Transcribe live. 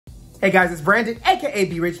Hey guys, it's Brandon, aka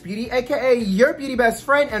B.Rich Beauty, aka your beauty best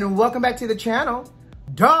friend, and welcome back to the channel.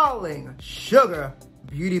 Darling, sugar,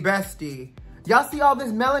 beauty bestie. Y'all see all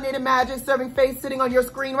this melanated magic serving face sitting on your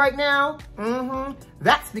screen right now?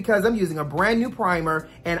 That's because I'm using a brand new primer,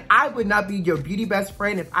 and I would not be your beauty best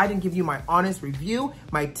friend if I didn't give you my honest review,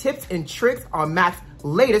 my tips and tricks on M.A.C's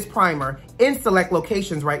latest primer in select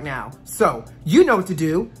locations right now. So, you know what to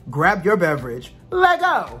do. Grab your beverage. Let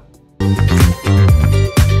go.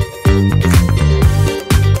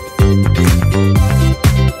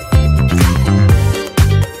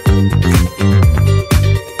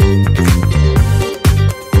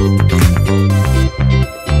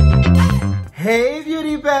 Hey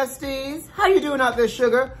beauty besties, how you doing out there,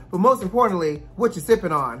 sugar? But most importantly, what you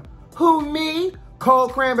sipping on? Who, me?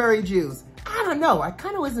 Cold cranberry juice. I don't know, I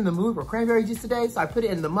kind of was in the mood for cranberry juice today, so I put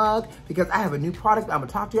it in the mug because I have a new product I'm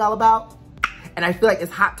gonna talk to y'all about. And I feel like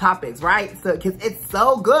it's hot topics, right? So, cause it's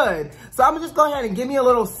so good. So I'm gonna just go ahead and give me a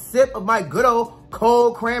little sip of my good old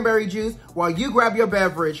cold cranberry juice while you grab your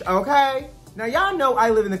beverage, okay? Now, y'all know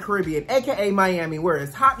I live in the Caribbean, aka Miami, where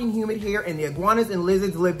it's hot and humid here and the iguanas and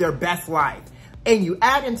lizards live their best life. And you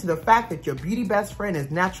add into the fact that your beauty best friend is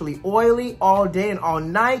naturally oily all day and all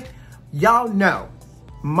night, y'all know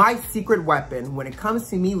my secret weapon when it comes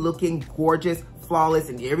to me looking gorgeous, flawless,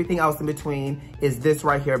 and everything else in between is this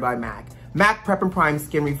right here by M.A.C. M.A.C Prep and Prime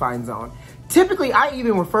Skin Refine Zone. Typically, I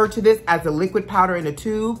even refer to this as a liquid powder in a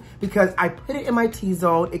tube because I put it in my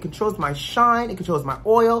T-zone. It controls my shine, it controls my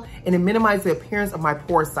oil, and it minimizes the appearance of my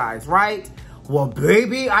pore size, right? Well,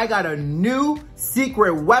 baby, I got a new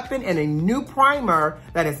secret weapon and a new primer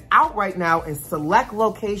that is out right now in select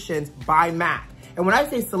locations by M.A.C. And when I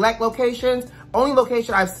say select locations, only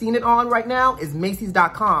location I've seen it on right now is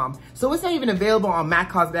Macy's.com. So it's not even available on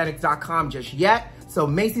maccosmetics.com just yet. So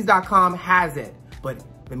Macy's.com has it. But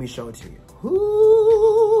let me show it to you.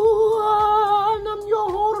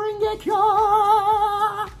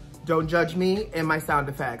 Don't judge me and my sound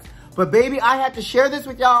effects. But baby, I had to share this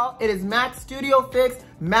with y'all. It is M.A.C Studio Fix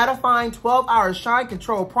Mattifine 12-Hour Shine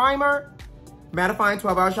Control Primer. Mattifine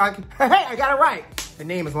 12-Hour Shine. Hey, I got it right. The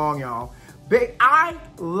name is long, y'all. But I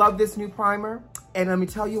love this new primer, and let me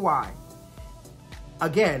tell you why.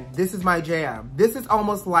 Again, this is my jam. This is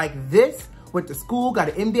almost like this. Went to school, got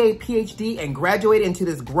an MBA, PhD, and graduated into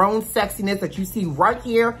this grown sexiness that you see right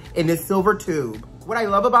here in this silver tube. What I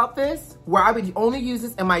love about this, where I would only use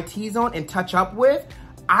this in my T-zone and touch up with,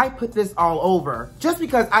 I put this all over just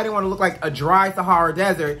because I didn't want to look like a dry Sahara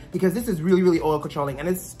desert because this is really, really oil controlling and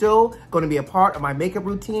it's still going to be a part of my makeup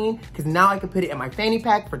routine because now I can put it in my fanny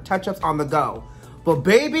pack for touch-ups on the go. But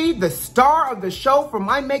baby, the star of the show for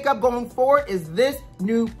my makeup going forward is this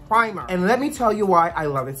new primer. And let me tell you why I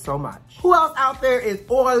love it so much. Who else out there is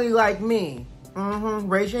oily like me?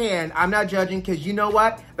 Raise your hand. I'm not judging because you know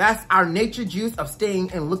what? That's our nature juice of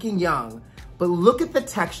staying and looking young. But look at the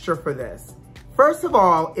texture for this. First of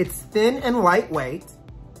all, it's thin and lightweight.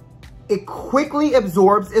 It quickly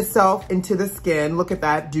absorbs itself into the skin. Look at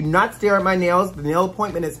that. Do not stare at my nails. The nail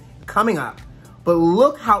appointment is coming up. But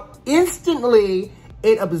look how instantly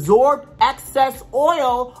it absorbed excess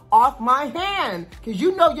oil off my hand. Because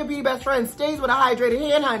you know your beauty best friend stays with a hydrated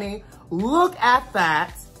hand, honey. Look at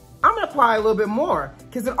that. I'm going to apply a little bit more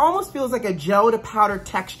because it almost feels like a gel to powder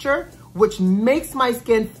texture, which makes my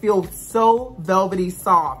skin feel so velvety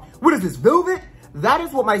soft. What is this, velvet? That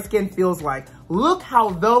is what my skin feels like. Look how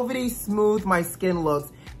velvety smooth my skin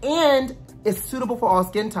looks, and it's suitable for all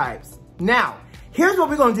skin types. Now, here's what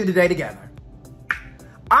we're going to do today together.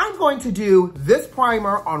 I'm going to do this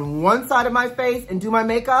primer on one side of my face and do my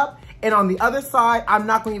makeup, and on the other side, I'm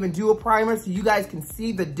not going to even do a primer so you guys can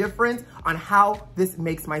see the difference on how this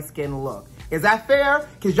makes my skin look. Is that fair?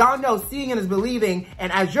 Because y'all know seeing is believing,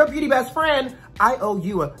 and as your beauty best friend, I owe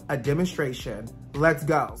you a demonstration. Let's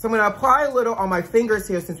go. So I'm gonna apply a little on my fingers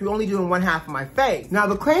here since we're only doing one half of my face. Now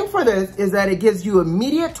the claim for this is that it gives you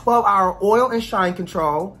immediate 12-hour oil and shine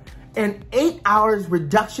control and 8 hours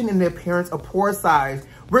reduction in the appearance of pore size.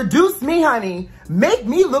 Reduce me, honey. Make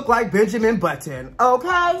me look like Benjamin Button,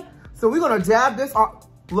 okay? So we're gonna dab this on.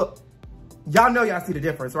 Look, y'all know y'all see the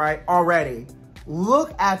difference, right? Already.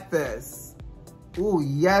 Look at this. Ooh,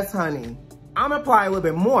 yes, honey. I'm gonna apply a little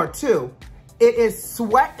bit more too. It is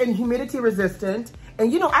sweat and humidity resistant.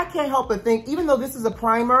 And you know, I can't help but think, even though this is a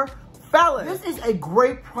primer, fellas, this is a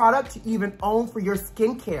great product to even own for your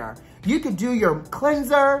skincare. You could do your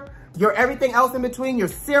cleanser, your everything else in between, your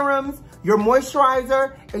serums, your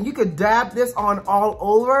moisturizer, and you could dab this on all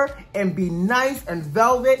over and be nice and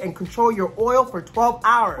velvet and control your oil for 12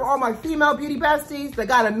 hours. For all my female beauty besties that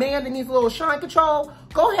got a man that needs a little shine control,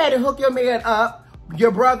 go ahead and hook your man up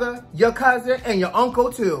your brother, your cousin, and your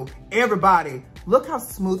uncle too. Everybody. Look how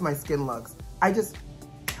smooth my skin looks.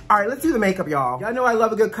 All right, let's do the makeup, y'all. Y'all know I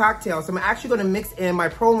love a good cocktail, so I'm actually gonna mix in my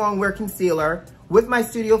Pro Longwear Concealer with my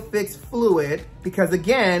Studio Fix Fluid, because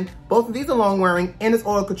again, both of these are long wearing and it's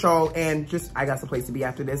oil control, and just, I got some place to be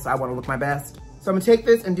after this, so I wanna look my best. So I'm gonna take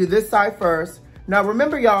this and do this side first. Now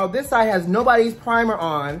remember y'all, this side has nobody's primer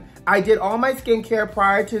on. I did all my skincare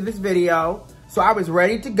prior to this video, so I was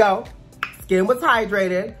ready to go. Skin was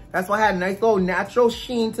hydrated. That's why I had a nice little natural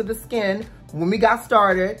sheen to the skin when we got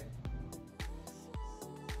started.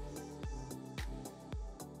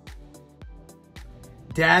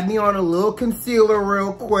 Dab me on a little concealer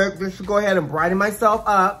real quick, just to go ahead and brighten myself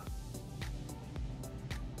up.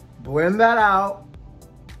 Blend that out.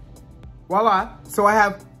 Voila. So I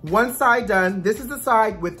have one side done. This is the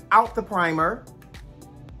side without the primer.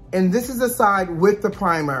 And this is the side with the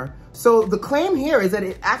primer. So the claim here is that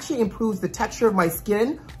it actually improves the texture of my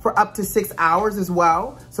skin for up to 6 hours as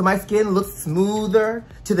well. So my skin looks smoother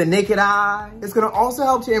to the naked eye. It's gonna also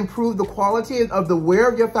help to improve the quality of the wear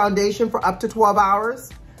of your foundation for up to 12 hours.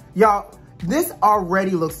 Y'all, this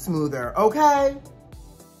already looks smoother, okay?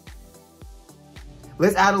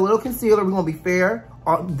 Let's add a little concealer. We're gonna be fair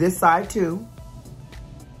on this side too.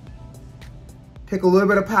 Pick a little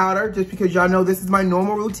bit of powder just because y'all know this is my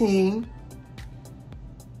normal routine.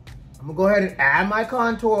 I'm gonna go ahead and add my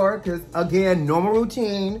contour because again, normal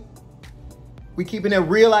routine. We keeping it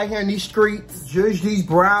real out here in these streets. Judge these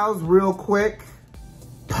brows real quick.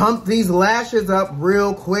 Pump these lashes up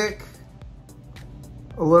real quick.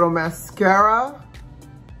 A little mascara.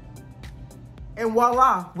 And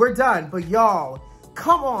voila, we're done. But y'all,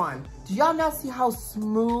 come on. Do y'all not see how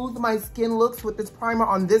smooth my skin looks with this primer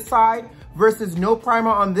on this side versus no primer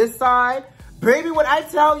on this side? Baby, when I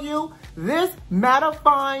tell you, this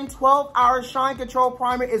Mattifine 12-Hour Shine Control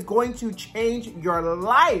Primer is going to change your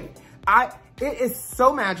life. It is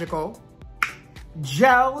so magical.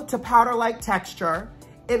 Gel to powder-like texture.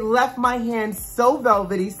 It left my hand so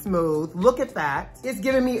velvety smooth. Look at that. It's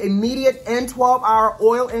giving me immediate and 12-hour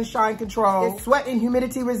oil and shine control. It's sweat and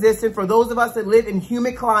humidity resistant for those of us that live in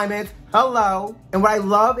humid climates. Hello. And what I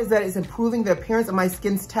love is that it's improving the appearance of my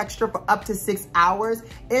skin's texture for up to 6 hours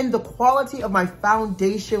and the quality of my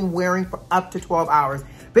foundation wearing for up to 12 hours.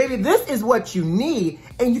 Baby, this is what you need,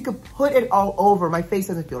 and you can put it all over. My face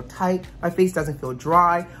doesn't feel tight. My face doesn't feel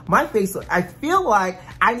dry. My face, I feel like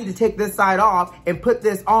I need to take this side off and put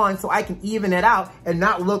this on so I can even it out and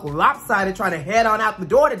not look lopsided trying to head on out the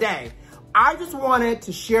door today. I just wanted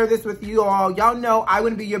to share this with you all. Y'all know I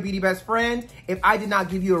wouldn't be your beauty best friend if I did not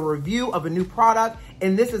give you a review of a new product,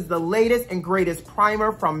 and this is the latest and greatest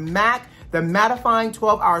primer from M.A.C, the Mattifine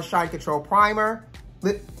 12-Hour Shine Control Primer.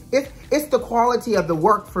 It's the quality of the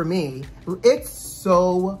work for me. It's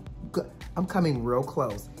so good. I'm coming real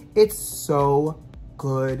close. It's so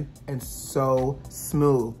good and so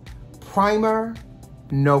smooth. Primer,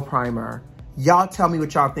 no primer. Y'all tell me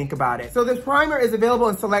what y'all think about it. So this primer is available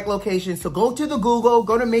in select locations. So go to the Google,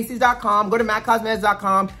 go to Macy's.com, go to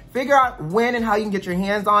maccosmetics.com, figure out when and how you can get your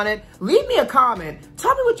hands on it. Leave me a comment.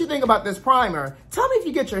 Tell me what you think about this primer. Tell me if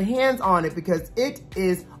you get your hands on it, because it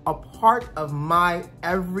is a part of my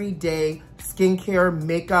everyday skincare,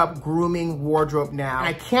 makeup, grooming wardrobe now. And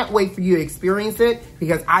I can't wait for you to experience it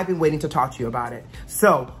because I've been waiting to talk to you about it.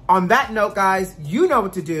 So on that note, guys, you know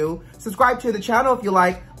what to do. Subscribe to the channel if you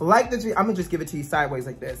like this video. I'm gonna just give it to you sideways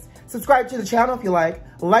like this. Subscribe to the channel if you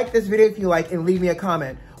like this video if you like, and leave me a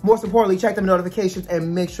comment. Most importantly, check the notifications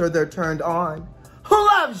and make sure they're turned on. Who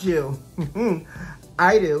loves you?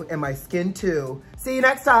 I do, and my skin too. See you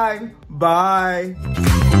next time. Bye.